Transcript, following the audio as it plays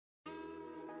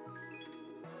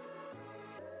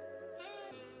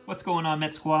What's going on,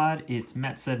 Met Squad? It's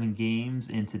Met7 Games.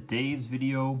 In today's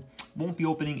video, won't be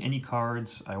opening any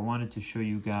cards. I wanted to show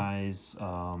you guys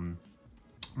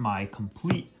my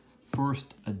complete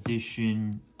first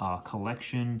edition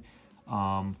collection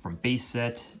from base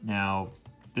set. Now,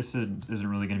 this isn't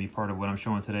really going to be part of what I'm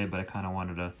showing today, but I kind of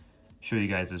wanted to show you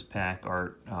guys this pack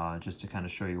art just to kind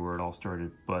of show you where it all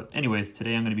started. But anyways,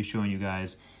 today I'm going to be showing you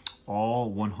guys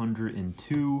all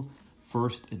 102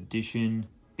 first edition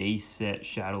base set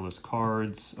shadowless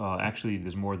cards. Actually,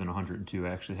 there's more than 102. I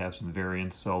actually have some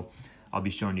variants, so I'll be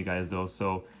showing you guys those.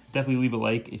 So definitely leave a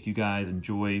like if you guys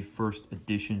enjoy first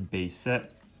edition base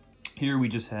set. Here we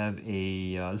just have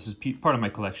a, this is part of my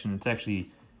collection. It's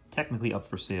actually technically up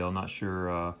for sale. Not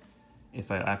sure if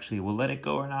I actually will let it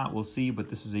go or not. We'll see, but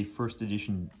this is a first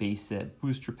edition base set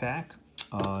booster pack.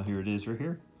 Here it is right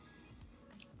here.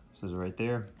 It says it right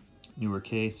there. Newer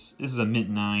case. This is a mint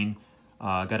 9.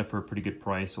 Got it for a pretty good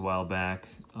price a while back.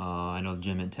 I know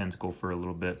Gem Mint 10s go for a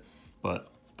little bit,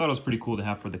 but thought it was pretty cool to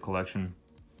have for the collection.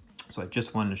 So I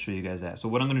just wanted to show you guys that. So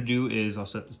what I'm going to do is I'll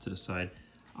set this to the side.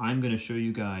 I'm going to show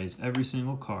you guys every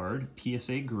single card,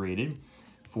 PSA graded,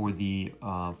 for the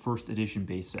first edition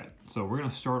base set. So we're going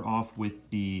to start off with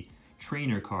the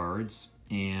trainer cards,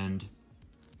 and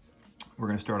we're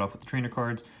going to start off with the trainer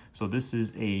cards. So this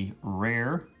is a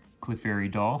rare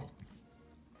Clefairy doll.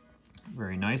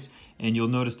 Very nice. And you'll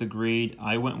notice the grade,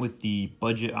 I went with the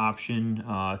budget option.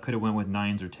 Could have went with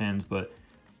 9s or 10s, but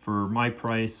for my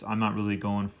price, I'm not really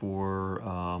going for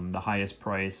the highest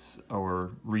price or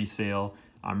resale.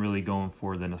 I'm really going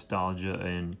for the nostalgia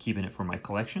and keeping it for my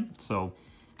collection. So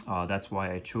that's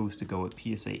why I chose to go with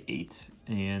PSA 8.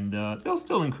 And they'll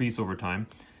still increase over time.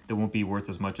 They won't be worth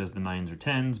as much as the 9s or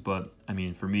 10s, but I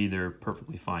mean, for me, they're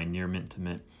perfectly fine. Near mint to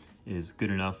mint is good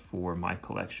enough for my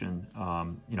collection,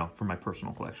 you know, for my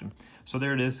personal collection. So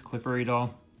there it is, Clefairy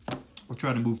doll. We'll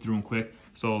try to move through them quick.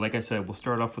 So like I said, we'll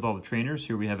start off with all the trainers.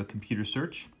 Here we have a computer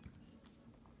search.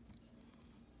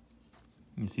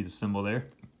 You see the symbol there.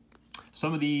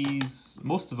 Some of these,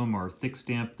 most of them are thick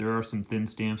stamped. There are some thin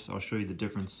stamps. I'll show you the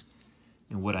difference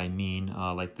in what I mean.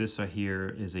 Like this right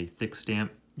here is a thick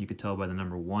stamp. You could tell by the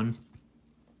number 1.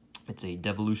 It's a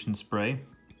Devolution spray.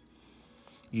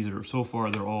 These are, so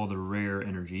far, they're all the rare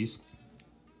energies.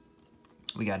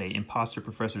 We got a Imposter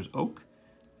Professor's Oak.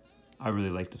 I really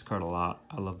like this card a lot.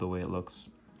 I love the way it looks.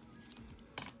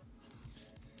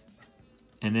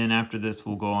 And then after this,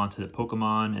 we'll go on to the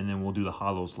Pokemon, and then we'll do the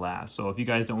holos last. So if you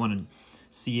guys don't want to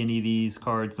see any of these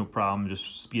cards, no problem.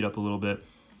 Just speed up a little bit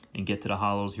and get to the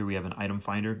holos. Here we have an Item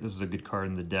Finder. This is a good card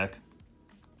in the deck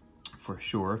for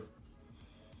sure.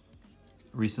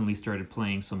 Recently started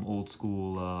playing some old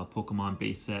school Pokemon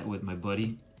base set with my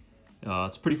buddy.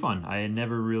 It's pretty fun. I had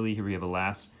never really, here we have a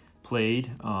last,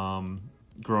 played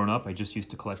growing up. I just used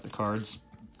to collect the cards.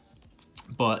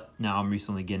 But now I'm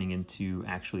recently getting into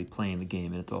actually playing the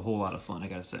game, and it's a whole lot of fun, I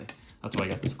gotta say. That's why I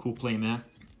got this cool play mat.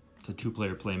 It's a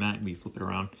 2-player play mat. We flip it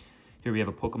around. Here we have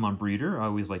a Pokemon Breeder. I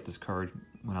always liked this card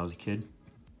when I was a kid.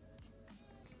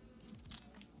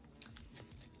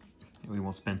 We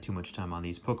won't spend too much time on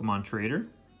these. Pokemon Trader.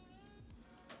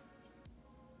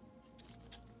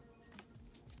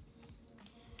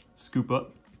 Scoop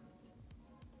Up.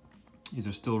 These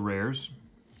are still rares.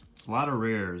 A lot of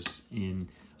rares in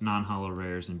non-holo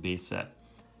rares in base set.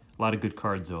 A lot of good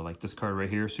cards though, like this card right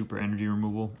here, Super Energy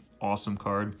Removal. Awesome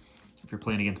card. If you're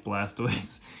playing against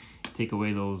Blastoise, take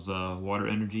away those water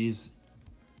energies.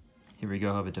 Here we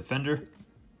go, have a Defender.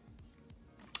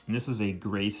 And this is a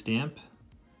gray stamp.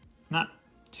 Not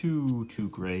too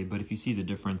gray, but if you see the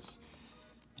difference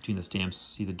between the stamps,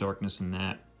 see the darkness in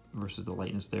that versus the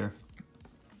lightness there.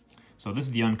 So this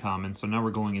is the uncommon. So now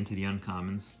we're going into the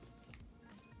uncommons.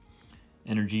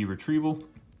 Energy Retrieval.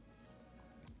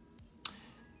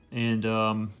 And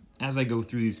as I go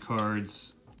through these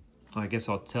cards, I guess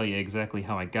I'll tell you exactly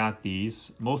how I got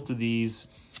these. Most of these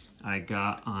I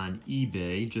got on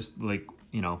eBay, just like,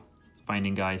 you know,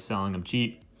 finding guys selling them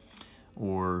cheap,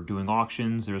 or doing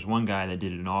auctions. There's one guy that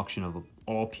did an auction of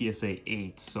all PSA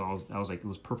 8s, so I was like, it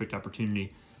was perfect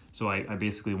opportunity. So I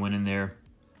basically went in there,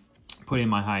 put in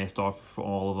my highest offer for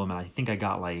all of them, and I think I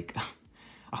got like,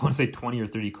 I want to say 20 or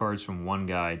 30 cards from one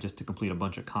guy just to complete a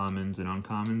bunch of commons and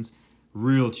uncommons.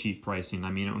 Real cheap pricing.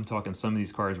 I mean, I'm talking some of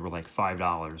these cards were like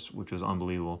 $5, which was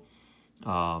unbelievable.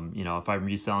 You know, if I'm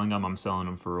reselling them, I'm selling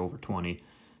them for over 20.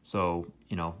 So,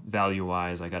 you know,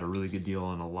 value-wise, I got a really good deal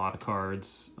on a lot of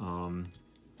cards. And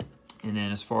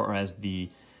then as far as the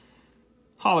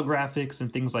holographics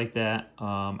and things like that,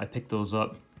 I picked those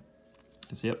up.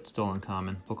 It's, yep, still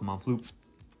uncommon. Pokemon Flute.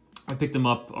 I picked them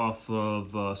up off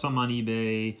of some on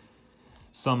eBay,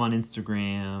 some on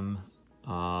Instagram,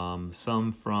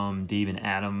 Some from Dave and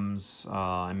Adams.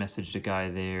 I messaged a guy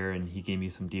there and he gave me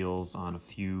some deals on a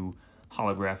few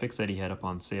holographics that he had up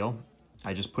on sale.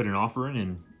 I just put an offer in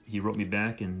and he wrote me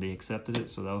back and they accepted it,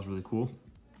 so that was really cool.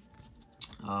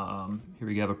 Here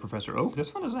we have a Professor Oak.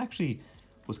 This one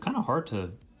was kind of hard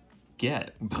to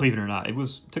get, believe it or not. It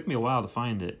took me a while to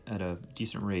find it at a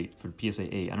decent rate for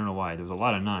PSA 8. I don't know why. There was a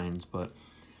lot of 9s, but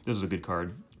this is a good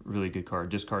card. Really good card.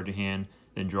 Discard your hand,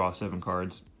 then draw 7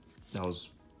 cards. That was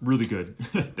really good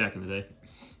back in the day.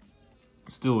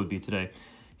 Still would be today.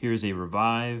 Here's a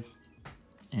Revive,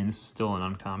 and this is still an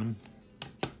uncommon.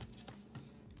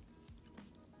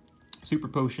 Super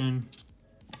Potion.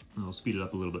 I'll speed it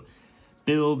up a little bit.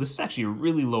 Bill, this is actually a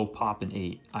really low pop in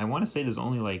 8. I want to say there's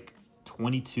only like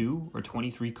 22 or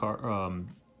 23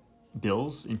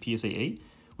 bills in PSA 8,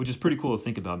 which is pretty cool to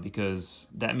think about because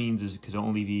that means it could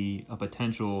only be a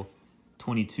potential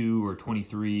 22 or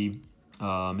 23,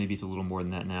 maybe it's a little more than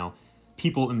that now,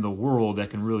 people in the world that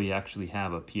can really actually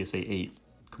have a PSA 8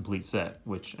 complete set,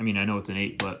 which, I mean, I know it's an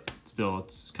 8, but still,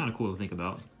 it's kind of cool to think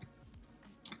about.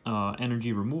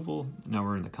 Energy Removal. Now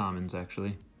we're in the commons,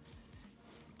 actually.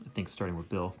 I think starting with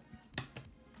Bill.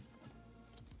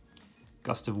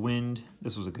 Gust of Wind.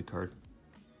 This was a good card.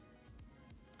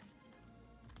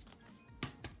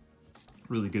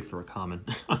 Really good for a common.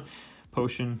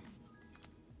 Potion.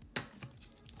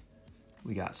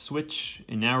 We got Switch,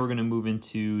 and now we're going to move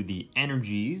into the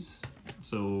energies.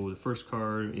 So the first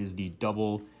card is the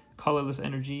double colorless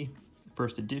energy,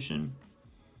 first edition.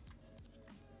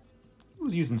 It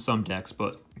was used in some decks,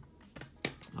 but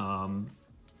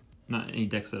not any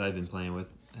decks that I've been playing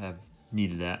with have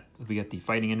needed that. We got the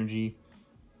fighting energy.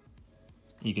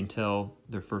 You can tell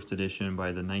their first edition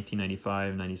by the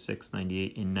 1995, 96,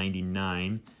 98, and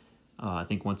 99. I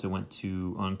think once it went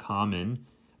to uncommon,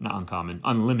 not uncommon,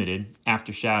 unlimited,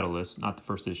 after Shadowless, not the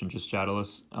first edition, just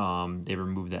Shadowless, they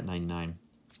removed that 99.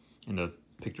 And the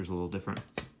picture's a little different.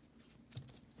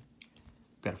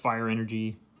 Got a fire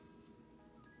energy.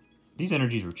 These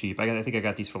energies were cheap. I think I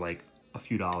got these for like a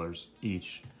few dollars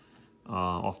each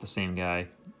off the same guy.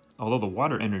 Although the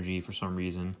water energy, for some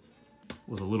reason,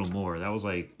 was a little more. That was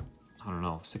like, I don't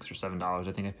know, $6 or $7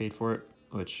 I think I paid for it,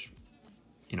 which,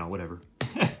 you know, whatever.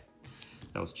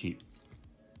 That was cheap.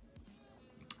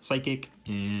 Psychic,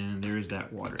 and there's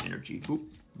that water energy.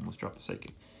 Oop, almost dropped the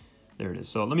Psychic. There it is.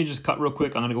 So let me just cut real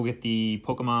quick. I'm gonna go get the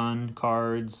Pokemon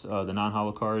cards, the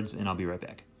non-holo cards, and I'll be right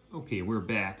back. Okay, we're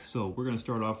back. So we're gonna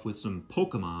start off with some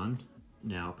Pokemon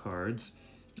now cards.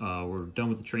 We're done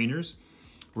with the trainers.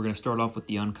 We're gonna start off with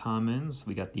the uncommons.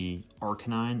 We got the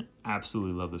Arcanine.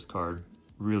 Absolutely love this card.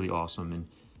 Really awesome. And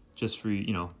just for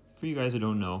you guys that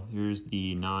don't know, here's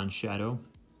the non-shadow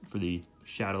for the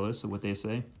shadowless, of what they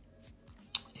say.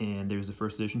 And there's the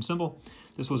first edition symbol.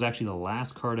 This was actually the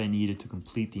last card I needed to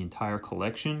complete the entire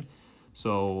collection.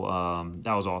 So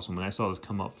that was awesome. When I saw this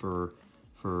come up for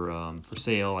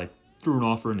sale, I threw an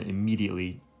offer in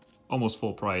immediately, almost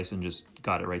full price, and just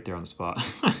got it right there on the spot.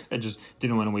 I just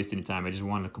didn't want to waste any time. I just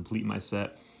wanted to complete my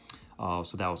set. So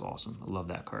that was awesome. I love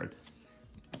that card.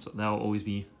 So that will always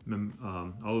be,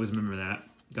 I'll always remember that.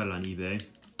 Got it on eBay.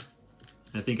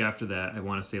 I think after that, I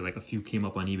want to say like a few came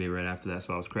up on eBay right after that,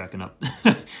 so I was cracking up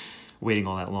waiting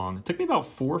all that long. It took me about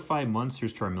 4 or 5 months.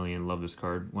 Here's Charmeleon. Love this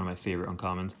card. One of my favorite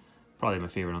uncommons. Probably my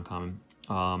favorite uncommon.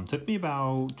 Took me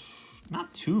about,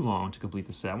 not too long to complete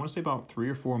the set. I want to say about 3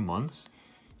 or 4 months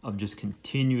of just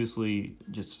continuously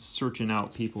just searching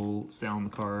out people selling the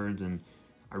cards, and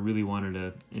I really wanted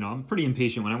to, I'm pretty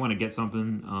impatient when I want to get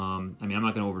something. I mean, I'm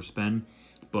not going to overspend,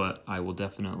 but I will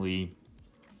definitely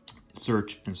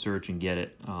search and get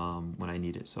it when I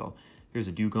need it. So here's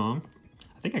a Dugong.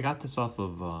 I think I got this off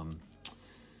of,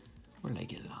 where did I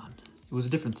get it on? It was a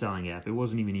different selling app. It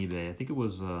wasn't even eBay. I think it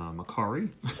was Macari.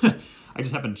 I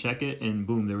just happened to check it, and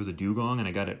boom, there was a Dugong, and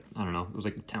I got it, I don't know, it was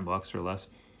like 10 bucks or less.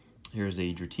 Here's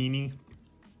a Dratini.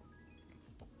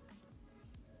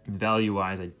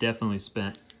 Value-wise, I definitely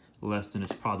spent less than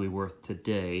it's probably worth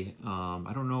today.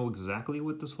 I don't know exactly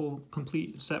what this whole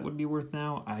complete set would be worth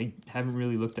now. I haven't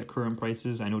really looked at current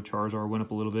prices. I know Charizard went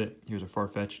up a little bit. Here's a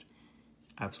Farfetch'd.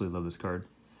 Absolutely love this card.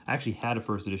 I actually had a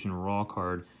first edition raw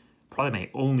card, probably my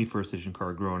only first edition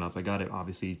card growing up. I got it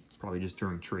obviously probably just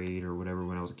during trade or whatever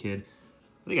when I was a kid.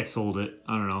 I think I sold it,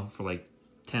 I don't know, for like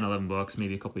 10, 11 bucks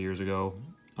maybe a couple years ago.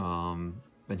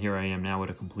 But here I am now with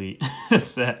a complete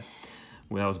set.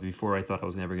 Well, that was before I thought I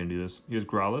was never going to do this. Here's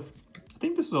Growlithe. I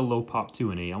think this is a low pop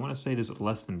 2 in 8. I want to say this is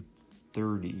less than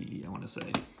 30, I want to say.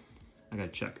 I got to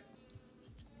check.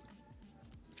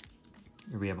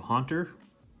 Here we have a Haunter.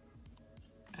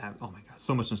 Oh my god,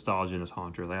 so much nostalgia in this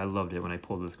Haunter. Like, I loved it when I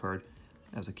pulled this card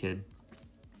as a kid.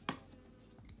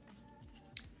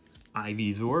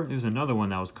 Ivysaur. There's another one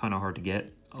that was kind of hard to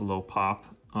get, a low pop.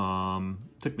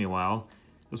 Took me a while.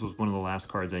 This was one of the last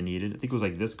cards I needed. I think it was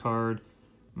like this card,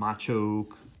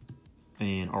 Machoke,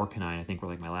 and Arcanine, I think were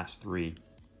like my last three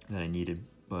that I needed.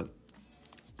 But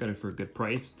got it for a good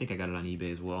price. I think I got it on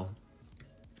eBay as well.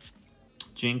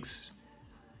 Jinx.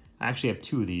 I actually have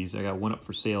two of these. I got one up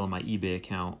for sale on my eBay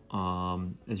account.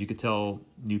 As you could tell,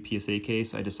 new PSA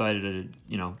case. I decided to,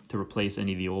 you know, to replace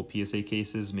any of the old PSA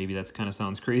cases. Maybe that kind of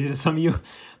sounds crazy to some of you,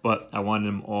 but I wanted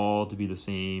them all to be the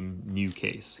same new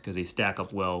case because they stack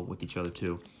up well with each other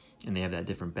too. And they have that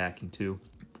different backing too,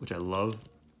 which I love.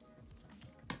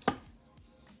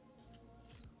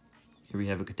 Here we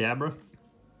have a Kadabra.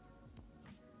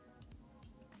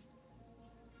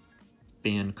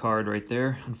 Banned card right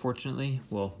there, unfortunately.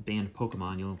 Well, banned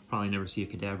Pokemon. You'll probably never see a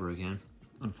Kadabra again,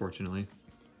 unfortunately.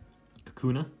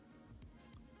 Kakuna.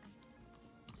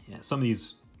 Yeah, some of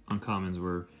these uncommons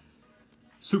were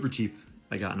super cheap.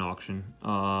 I got in auction.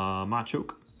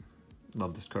 Machoke.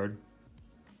 Love this card.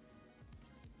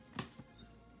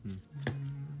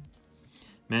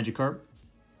 Magikarp.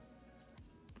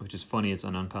 Which is funny, it's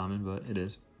an uncommon, but it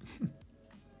is.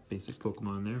 Basic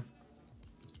Pokemon there.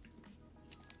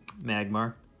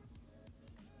 Magmar.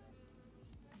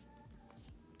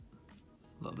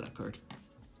 Love that card.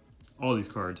 All these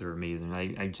cards are amazing.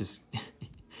 I just...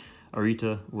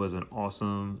 Arita was an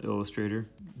awesome illustrator,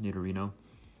 Nidorino.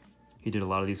 He did a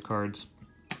lot of these cards.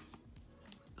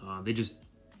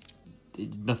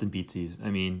 Nothing beats these. I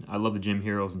mean, I love the Gym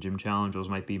Heroes and Gym Challenge. Those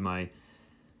might be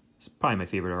probably my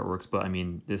favorite artworks, but I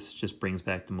mean, this just brings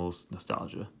back the most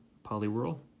nostalgia.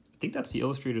 Poliwhirl. I think that's the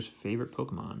illustrator's favorite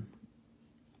Pokemon.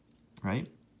 Right?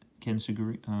 Ken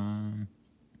Sugimori.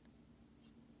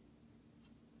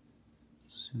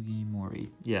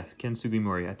 Yeah, Ken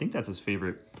Sugimori. I think that's his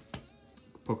favorite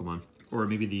Pokemon. Or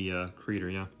maybe the creator,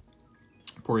 yeah.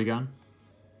 Porygon.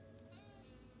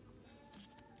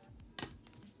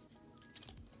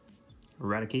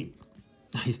 Eradicate.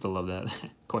 I used to love that.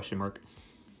 Question mark.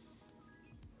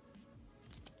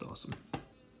 It's awesome.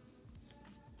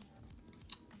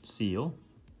 Seal.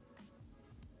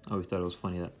 I always thought it was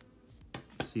funny that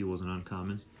Seal was an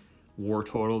uncommon. War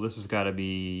Turtle. This has got to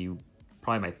be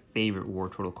probably my favorite War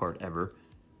Turtle card ever.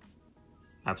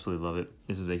 Absolutely love it.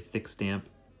 This is a thick stamp.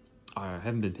 I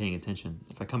haven't been paying attention.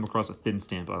 If I come across a thin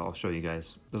stamp, I'll show you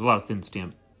guys. There's a lot of thin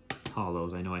stamp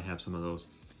hollows. I know I have some of those.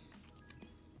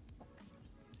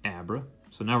 Abra.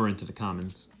 So now we're into the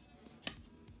commons.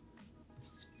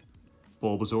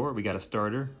 Bulbasaur. We got a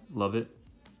starter. Love it.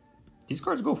 These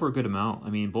cards go for a good amount. I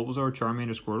mean, Bulbasaur,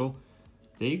 Charmander, Squirtle,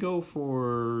 they go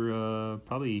for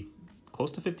probably close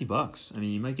to 50 bucks. I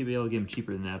mean, you might be able to get them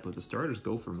cheaper than that, but the starters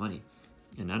go for money.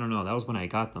 And I don't know, that was when I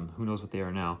got them. Who knows what they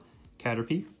are now.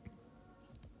 Caterpie.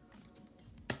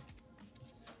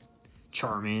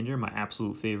 Charmander, my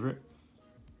absolute favorite.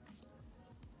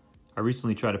 I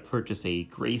recently tried to purchase a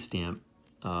gray stamp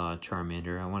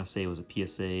Charmander. I want to say it was a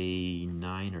PSA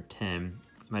 9 or 10.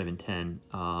 It might have been 10.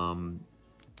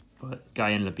 But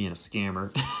guy ended up being a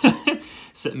scammer.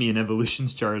 Sent me an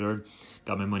Evolutions Charizard.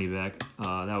 Got my money back.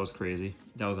 That was crazy.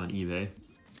 That was on eBay.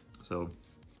 So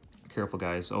careful,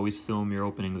 guys. Always film your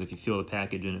openings. If you feel the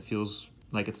package and it feels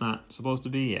like it's not supposed to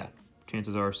be, yeah,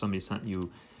 chances are somebody sent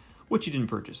you what you didn't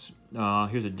purchase.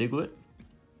 Here's a Diglett.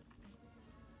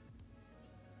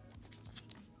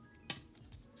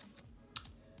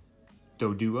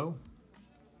 Doduo.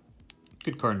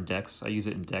 Good card in decks. I use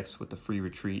it in decks with the free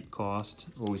retreat cost.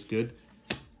 Always good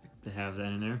to have that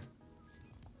in there.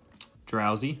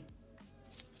 Drowsy.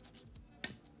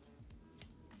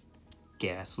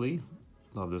 Ghastly.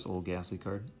 Love this old Ghastly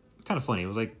card. Kind of funny. It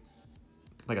was like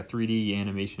a 3D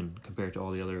animation compared to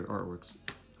all the other artworks.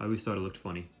 I always thought it looked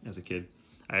funny as a kid.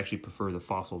 I actually prefer the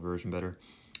fossil version better.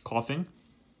 Coughing.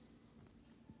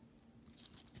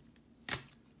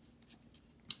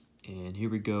 And here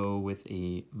we go with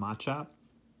a Machop.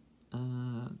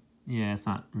 Yeah, it's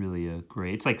not really a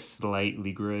gray. It's like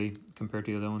slightly gray compared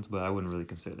to the other ones, but I wouldn't really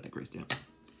consider that a gray stamp.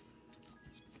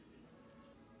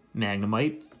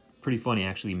 Magnemite. Pretty funny,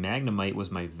 actually. Magnemite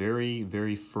was my very,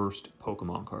 very first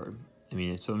Pokemon card. I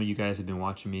mean, some of you guys have been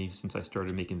watching me since I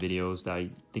started making videos. I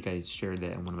think I shared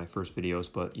that in one of my first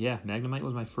videos. But yeah, Magnemite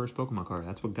was my first Pokemon card.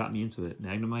 That's what got me into it.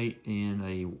 Magnemite and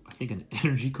I think an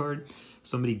energy card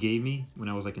somebody gave me when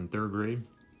I was like in 3rd grade.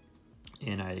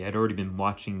 And I had already been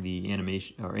watching the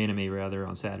anime rather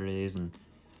on Saturdays. And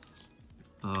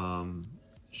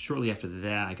shortly after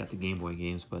that, I got the Game Boy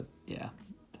games. But yeah,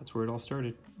 that's where it all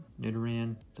started.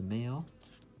 Nidoran, the male.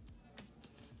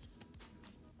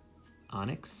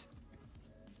 Onyx.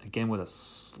 Again with a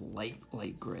slight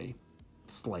light gray.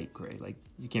 Slight gray. Like,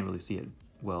 you can't really see it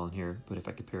well in here, but if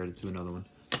I compared it to another one.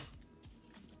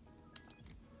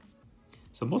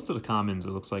 So most of the commons,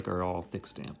 it looks like, are all thick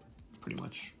stamp, pretty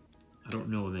much. I don't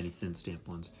know of any thin stamp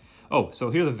ones. Oh,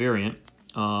 so here's a variant.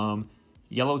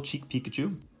 Yellow Cheek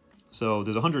Pikachu. So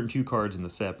there's 102 cards in the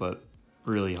set, but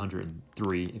really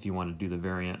 103 if you want to do the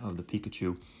variant of the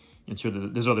Pikachu. And sure,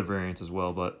 there's other variants as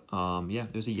well, but yeah,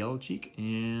 there's a yellow cheek,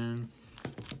 and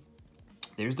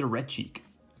there's the red cheek.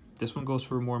 This one goes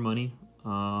for more money.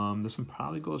 This one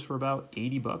probably goes for about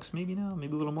 80 bucks, maybe now,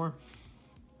 maybe a little more,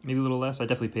 maybe a little less. I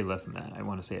definitely paid less than that. I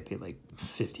want to say I paid like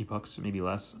 50 bucks, maybe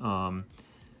less,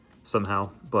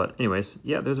 somehow. But anyways,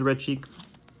 yeah, there's a red cheek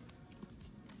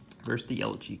versus the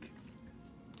yellow cheek.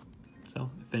 So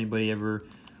if anybody ever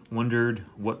wondered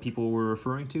what people were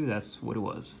referring to, that's what it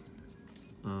was.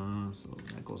 So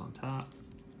that goes on top.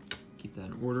 Keep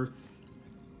that in order.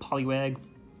 Poliwag.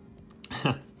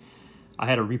 I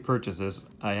had to repurchase this.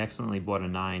 I accidentally bought a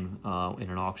 9 in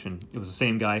an auction. It was the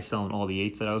same guy selling all the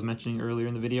 8s that I was mentioning earlier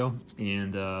in the video,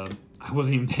 and I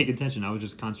wasn't even paying attention. I was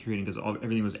just concentrating because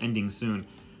everything was ending soon,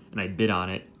 and I bid on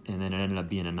it, and then it ended up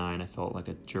being a 9. I felt like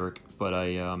a jerk, but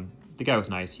the guy was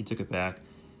nice. He took it back,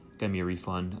 got me a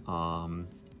refund. I'm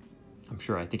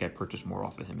sure, I think I purchased more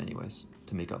off of him anyways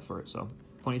to make up for it. So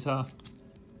Ponyta.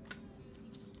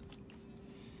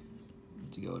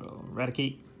 To go to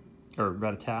Raticate. Or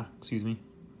Rattata, excuse me.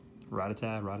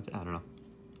 Rattata, I don't know.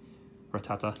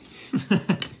 Rattata.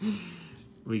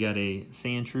 We got a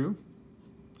Sandshrew.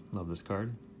 Love this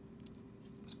card.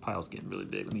 This pile's getting really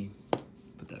big. Let me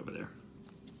put that over there.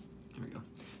 There we go.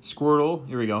 Squirtle,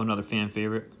 here we go, another fan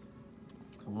favorite.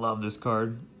 Love this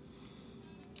card.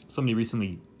 Somebody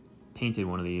recently painted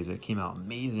one of these. It came out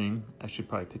amazing. I should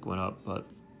probably pick one up, but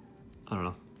I don't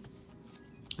know.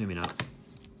 Maybe not.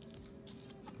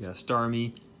 We got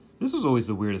Starmie. This was always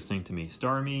the weirdest thing to me.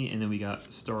 Starmie, and then we got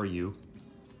Staryu.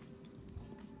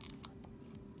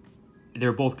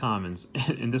 They're both commons,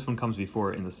 and this one comes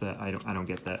before it in the set. I don't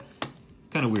get that.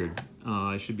 Kind of weird.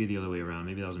 It should be the other way around.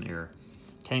 Maybe that was an error.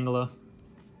 Tangela.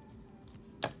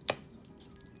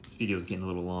 This video is getting a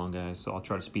little long, guys, so I'll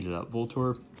try to speed it up.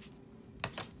 Voltorb.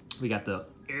 We got the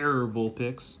Error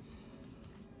Vulpix.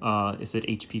 It said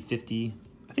HP 50.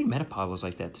 I think Metapod was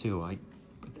like that too. I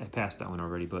passed that one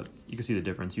already, but you can see the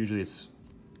difference. Usually it's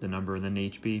the number and then the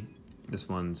HP. This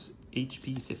one's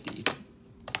HP 50.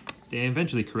 They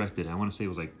eventually corrected it. I want to say it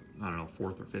was like, I don't know,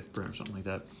 4th or 5th print or something like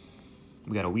that.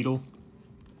 We got a Weedle.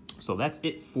 So that's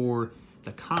it for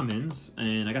the commons,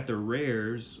 and I got the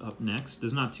rares up next.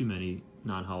 There's not too many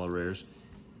non-holo rares.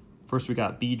 First we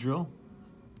got Beedrill.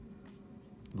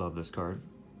 Love this card.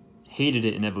 Hated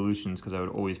it in evolutions because I would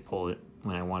always pull it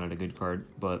when I wanted a good card,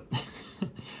 but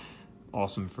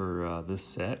awesome for this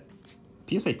set.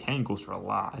 PSA 10 goes for a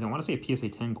lot. I want to say a PSA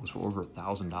 10 goes for over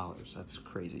 $1,000. That's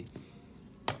crazy.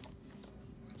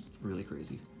 Really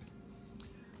crazy.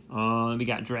 We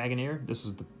got Dragonair. This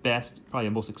is the best, probably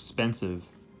the most expensive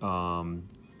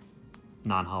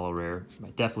non-holo rare.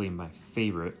 Definitely my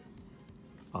favorite.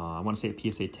 I want to say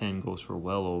a PSA 10 goes for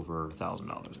well over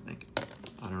 $1,000, I think.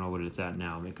 I don't know what it's at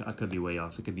now. I could be way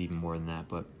off. It could be even more than that,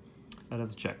 but I'd have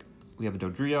to check. We have a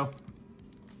Dodrio.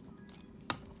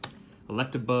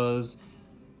 Electabuzz.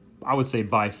 I would say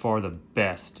by far the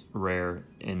best rare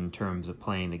in terms of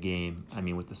playing the game. I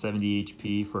mean, with the 70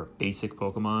 HP for a basic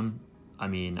Pokemon, I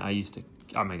mean, I used to,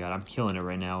 oh my god, I'm killing it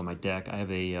right now in my deck. I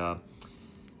have a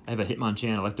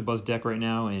Hitmonchan Electabuzz deck right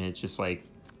now, and it's just like,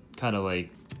 kind of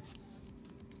like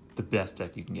the best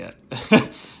deck you can get.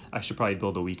 I should probably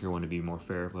build a weaker one to be more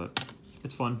fair, but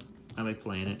it's fun. I like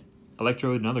playing it.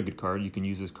 Electrode, another good card. You can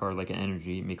use this card like an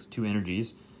energy. It makes 2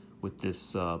 energies with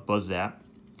this Buzz Zap.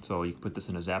 So you can put this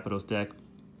in a Zapdos deck.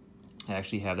 I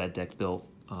actually have that deck built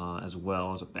as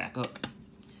well as a backup.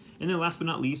 And then last but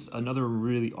not least, another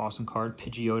really awesome card,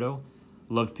 Pidgeotto.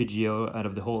 Loved Pidgeotto. Out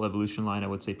of the whole evolution line, I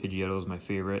would say Pidgeotto is my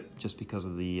favorite just because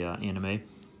of the anime.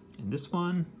 And this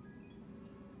one,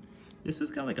 this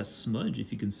has got like a smudge,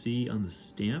 if you can see on the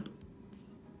stamp.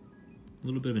 A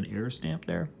little bit of an error stamp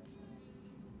there.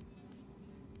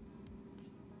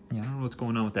 Yeah, I don't know what's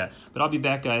going on with that. But I'll be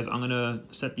back, guys. I'm going to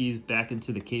set these back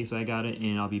into the case I got it,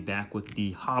 and I'll be back with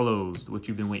the holos, what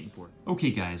you've been waiting for.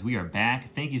 Okay, guys, we are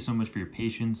back. Thank you so much for your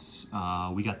patience.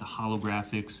 We got the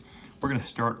holographics. We're going to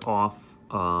start off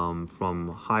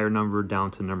from higher number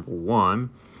down to number 1.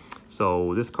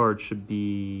 So this card should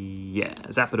be, yeah,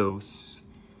 Zapdos.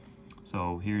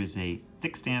 So here's a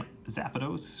thick stamp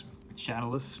Zapdos,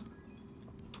 Shadowless.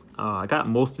 I got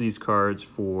most of these cards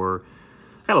for,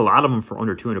 I got a lot of them for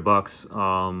under 200 bucks.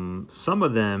 Some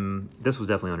of them, this was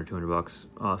definitely under 200 bucks.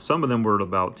 Some of them were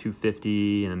about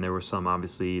 250, and then there were some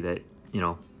obviously that, you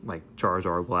know, like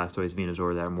Charizard, Blastoise,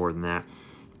 Venusaur that are more than that.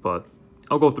 But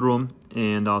I'll go through them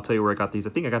and I'll tell you where I got these. I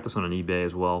think I got this one on eBay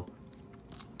as well.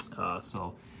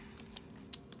 So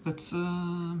let's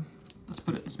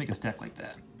make a stack like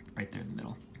that right there in the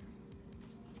middle.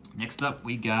 Next up,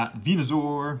 we got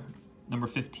Venusaur, number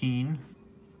 15.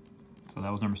 So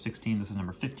that was number 16. This is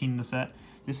number 15 in the set.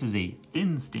 This is a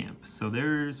thin stamp. So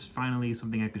there's finally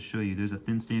something I could show you. There's a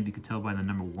thin stamp. You could tell by the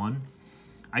number 1.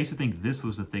 I used to think this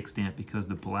was a thick stamp because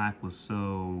the black was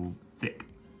so thick,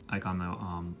 like on the.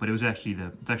 But it was actually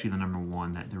it's actually the number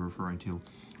 1 that they're referring to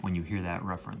when you hear that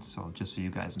reference. So just so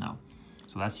you guys know.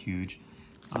 So that's huge.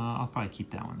 I'll probably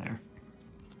keep that one there.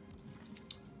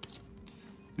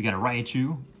 We got a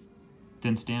Raichu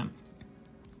thin stamp.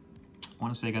 I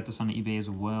want to say I got this on eBay as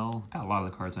well. Got a lot of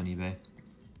the cards on eBay.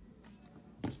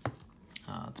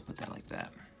 Let's put that like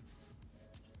that.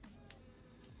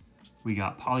 We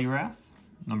got Poliwrath,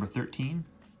 number 13.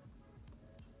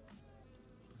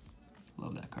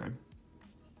 Love that card.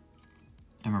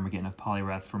 I remember getting a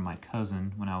Poliwrath from my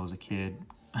cousin when I was a kid.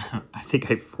 I think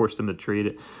I forced him to trade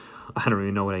it. I don't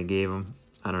even know what I gave him.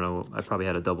 I don't know. I probably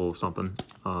had a double of something.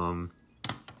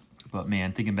 But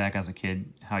man, thinking back as a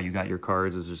kid, how you got your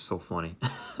cards is just so funny.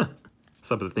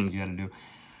 Some of the things you had to do.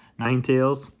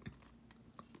 Ninetales.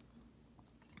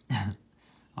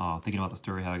 Oh, thinking about the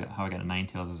story how I got a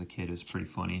Ninetales as a kid is pretty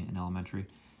funny in elementary.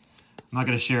 I'm not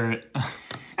gonna share it,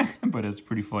 but it's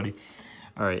pretty funny.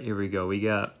 All right, here we go. We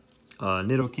got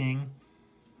Nidoking.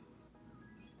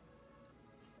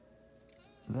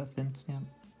 Is that thin stamp?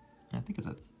 I think it's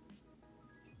a.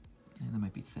 Yeah, that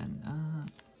might be thin.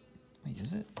 Wait,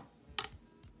 is it?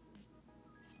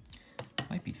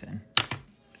 Might be thin.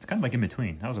 It's kind of like in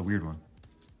between. That was a weird one.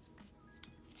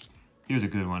 Here's a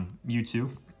good one.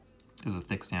 Mewtwo. This is a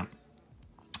thick stamp.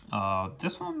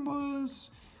 This one was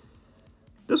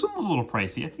a little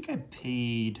pricey. I think I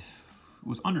paid. It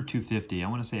was under $250. I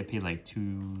want to say I paid like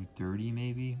 $230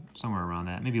 maybe, somewhere around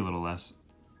that. Maybe a little less.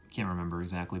 Can't remember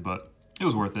exactly, but it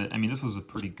was worth it. I mean, this was a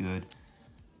pretty good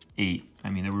 8. I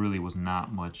mean, there really was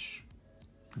not much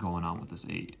going on with this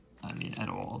 8. I mean, at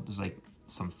all. There's like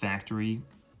some factory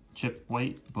chip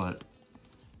white, but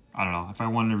I don't know. If I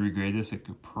wanted to regrade this, it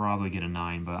could probably get a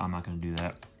 9, but I'm not going to do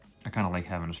that. I kind of like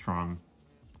having a strong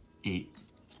 8.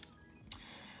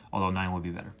 Although 9 would be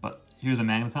better. But here's a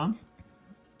Magneton.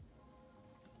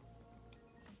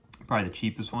 Probably the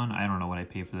cheapest one. I don't know what I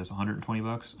paid for this. 120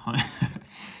 bucks.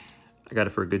 I got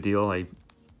it for a good deal. I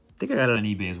think I got it on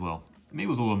eBay as well. Maybe it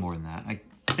was a little more than that. I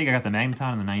think I got the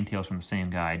Magneton and the Ninetales from the same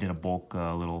guy. I did a bulk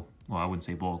little, well, I wouldn't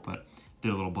say bulk, but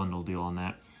did a little bundle deal on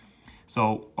that.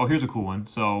 So, oh, here's a cool one.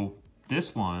 So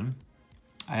this one,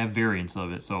 I have variants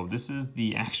of it. So this is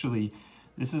the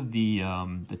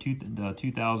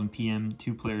 2000 PM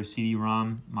 2-player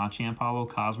CD-ROM Machamp Holo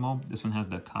Cosmo. This one has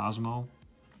the Cosmo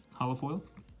holofoil.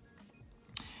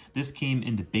 This came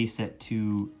in the base set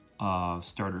 2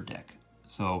 starter deck.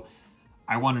 So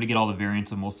I wanted to get all the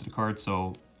variants of most of the cards.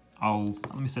 So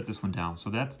let me set this one down. So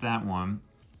that's that one.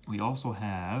 We also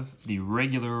have the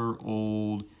regular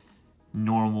old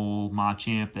normal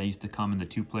Machamp that used to come in the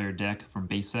 2-player deck from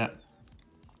base set.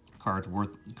 Cards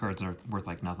are worth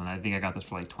like nothing. I think I got this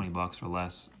for like 20 bucks or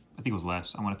less. I think it was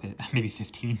less. I want to pay maybe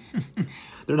 15.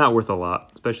 They're not worth a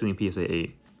lot, especially in PSA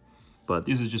 8. But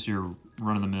this is just your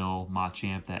run-of-the-mill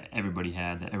Machamp that everybody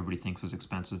had, that everybody thinks is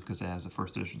expensive because it has a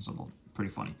first edition symbol.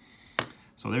 Pretty funny.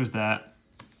 So there's that.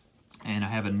 And I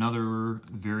have another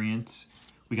variant.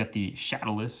 We got the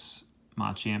Shadowless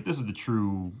Machamp. This is the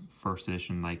true first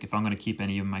edition. Like, if I'm going to keep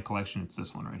any of my collection, it's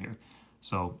this one right here.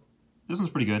 So this one's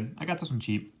pretty good. I got this one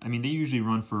cheap. I mean, they usually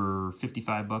run for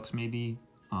 55 bucks maybe.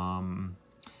 I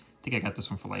think I got this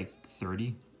one for like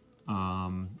 30.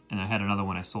 And I had another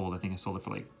one I sold. I think I sold it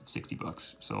for like 60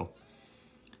 bucks. So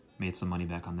made some money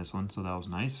back on this one. So that was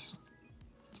nice.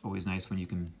 It's always nice when you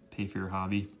can pay for your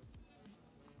hobby.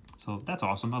 So that's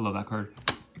awesome. I love that card.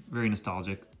 Very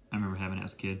nostalgic. I remember having it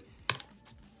as a kid.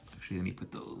 Actually, let me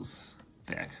put those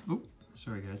back. Oop,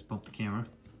 sorry guys, bumped the camera.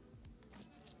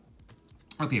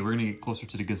 Okay, we're gonna get closer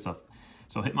to the good stuff.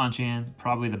 So Hitmonchan,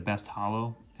 probably the best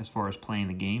holo as far as playing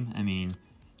the game. I mean,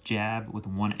 jab with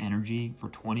 1 energy for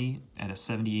 20 at a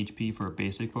 70 HP for a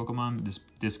basic Pokemon.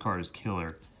 This card is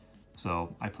killer.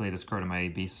 So I play this card in my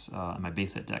base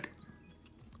set deck.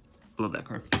 Love that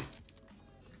card.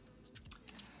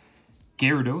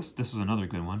 Gyarados, this is another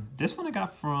good one. This one I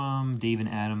got from Dave and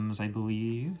Adams, I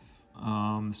believe.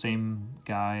 The same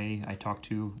guy I talked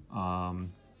to. I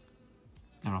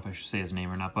don't know if I should say his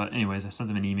name or not, but anyways, I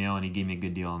sent him an email and he gave me a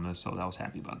good deal on this, so I was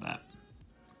happy about that.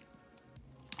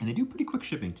 And they do pretty quick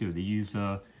shipping too. They use,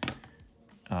 I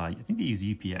think they use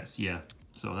UPS, yeah.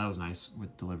 So that was nice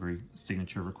with delivery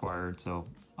signature required. So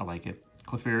I like it.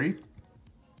 Clefairy.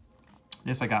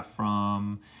 This I got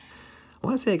from, I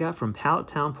want to say I got from Pallet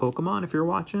Town Pokemon, if you're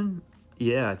watching.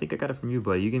 Yeah, I think I got it from you,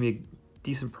 buddy. You gave me a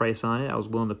decent price on it. I was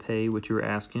willing to pay what you were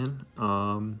asking.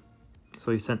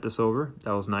 So you sent this over.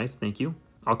 That was nice. Thank you.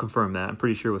 I'll confirm that. I'm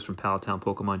pretty sure it was from Pallet Town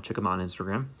Pokemon. Check them out on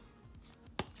Instagram.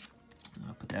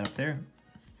 I'll put that up there.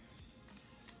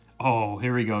 Oh,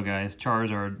 here we go, guys.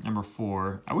 Charizard, number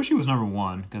 4. I wish he was number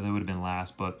 1 because it would have been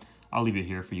last, but I'll leave it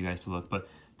here for you guys to look. But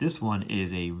this one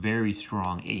is a very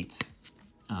strong 8.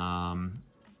 Let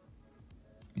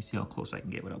me see how close I can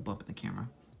get without bumping the camera.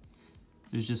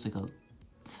 There's just like a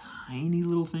tiny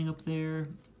little thing up there.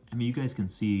 I mean, you guys can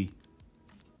see.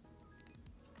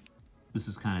 This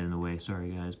is kind of in the way, sorry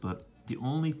guys, but the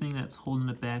only thing that's holding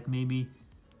it back maybe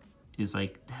is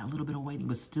like that little bit of whitening,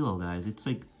 but still, guys, it's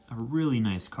like a really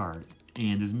nice card.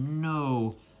 And there's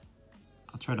no,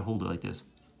 I'll try to hold it like this.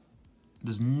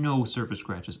 There's no surface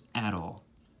scratches at all.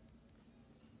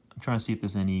 I'm trying to see if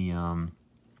there's any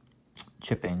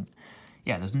chipping.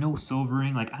 Yeah, there's no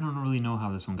silvering. Like, I don't really know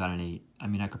how this one got an 8. I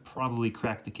mean, I could probably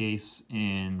crack the case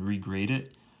and regrade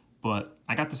it, but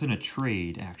I got this in a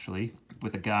trade, actually,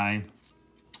 with a guy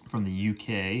from the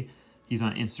UK. He's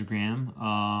on Instagram.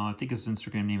 I think his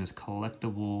Instagram name is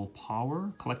Collectible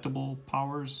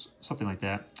Powers, something like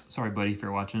that. Sorry, buddy, if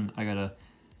you're watching. I gotta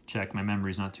check. My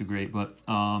memory's not too great, but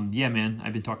yeah, man,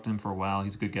 I've been talking to him for a while.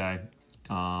 He's a good guy.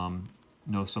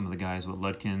 Know some of the guys with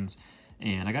Ludkins.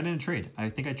 And I got in a trade.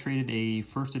 I think I traded a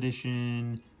first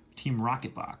edition Team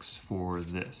Rocket box for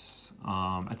this.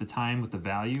 At the time with the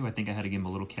value, I think I had to give him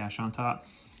a little cash on top.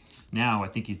 Now I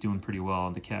think he's doing pretty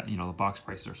well. The box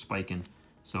prices are spiking.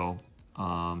 So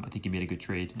I think he made a good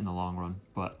trade in the long run.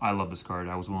 But I love this card.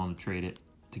 I was willing to trade it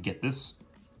to get this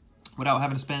without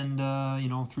having to spend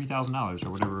 $3,000 or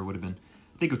whatever it would have been.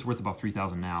 I think it's worth about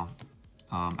 $3,000 now.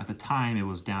 At the time it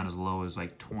was down as low as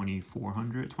like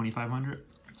 $2,400, $2,500.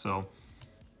 So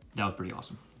that was pretty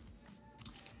awesome.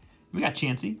 We got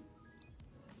Chansey.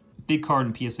 Big card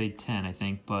in PSA 10, I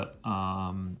think, but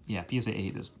yeah, PSA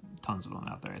 8, there's tons of them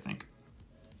out there, I think.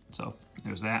 So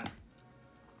there's that.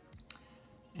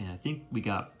 And I think we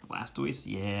got Blastoise.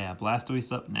 Yeah,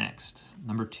 Blastoise up next.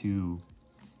 Number 2.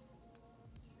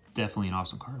 Definitely an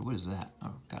awesome card. What is that?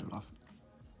 Oh, got it off.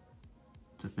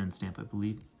 It's a thin stamp, I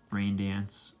believe. Rain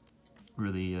Dance.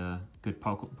 Really good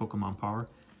Pokemon power.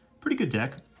 Pretty good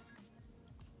deck.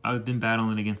 I've been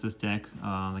battling against this deck,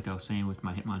 like I was saying with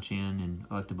my Hitmonchan and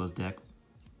Electabuzz deck,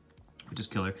 which is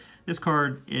killer. This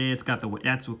card, it's got the,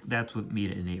 that's what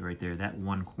made it an 8 right there, that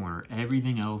one corner.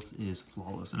 Everything else is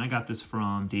flawless. And I got this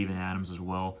from David Adams as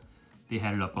well. They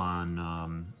had it up on,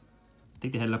 I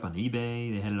think they had it up on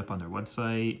eBay, they had it up on their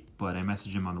website, but I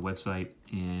messaged him on the website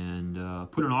and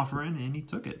put an offer in and he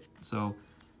took it. So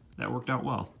that worked out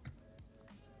well.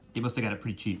 They must have got it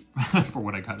pretty cheap for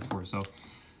what I got it for, so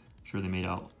sure they made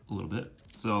out a little bit.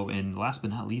 So, and last but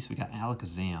not least, we got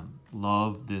Alakazam.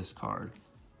 Love this card.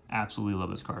 Absolutely love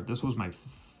this card. This was my,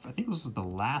 I think this was the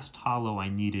last holo I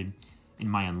needed in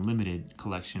my unlimited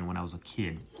collection when I was a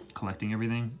kid, collecting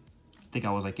everything. I think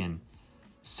I was like in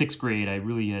 6th grade. I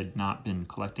really had not been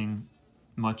collecting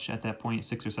much at that point,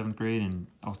 6th or 7th grade, and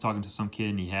I was talking to some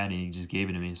kid and he had it and he just gave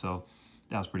it to me, so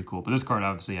that was pretty cool. But this card,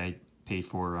 obviously, I paid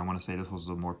for. I want to say this was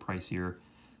the more pricier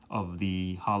of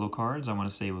the holo cards. I want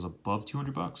to say it was above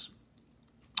 200 bucks,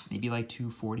 maybe like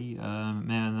 240. Man,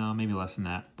 no, maybe less than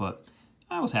that, but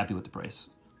I was happy with the price.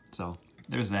 So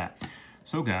there's that.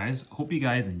 So guys, hope you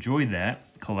guys enjoyed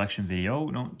that collection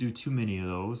video. Don't do too many of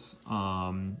those.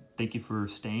 Thank you for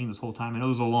staying this whole time. I know it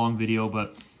was a long video,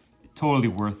 but totally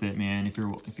worth it, man. If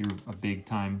you're a big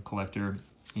time collector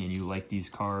and you like these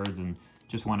cards and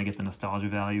just want to get the nostalgia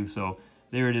value. So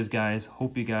there it is, guys.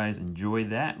 Hope you guys enjoyed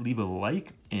that. Leave a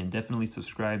like and definitely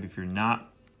subscribe if you're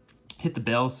not. Hit the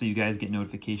bell so you guys get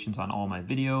notifications on all my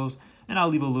videos. And I'll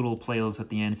leave a little playlist at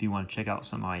the end if you want to check out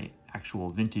some of my actual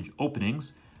vintage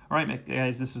openings. All right,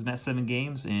 guys, this is Met7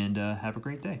 Games, and have a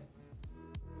great day.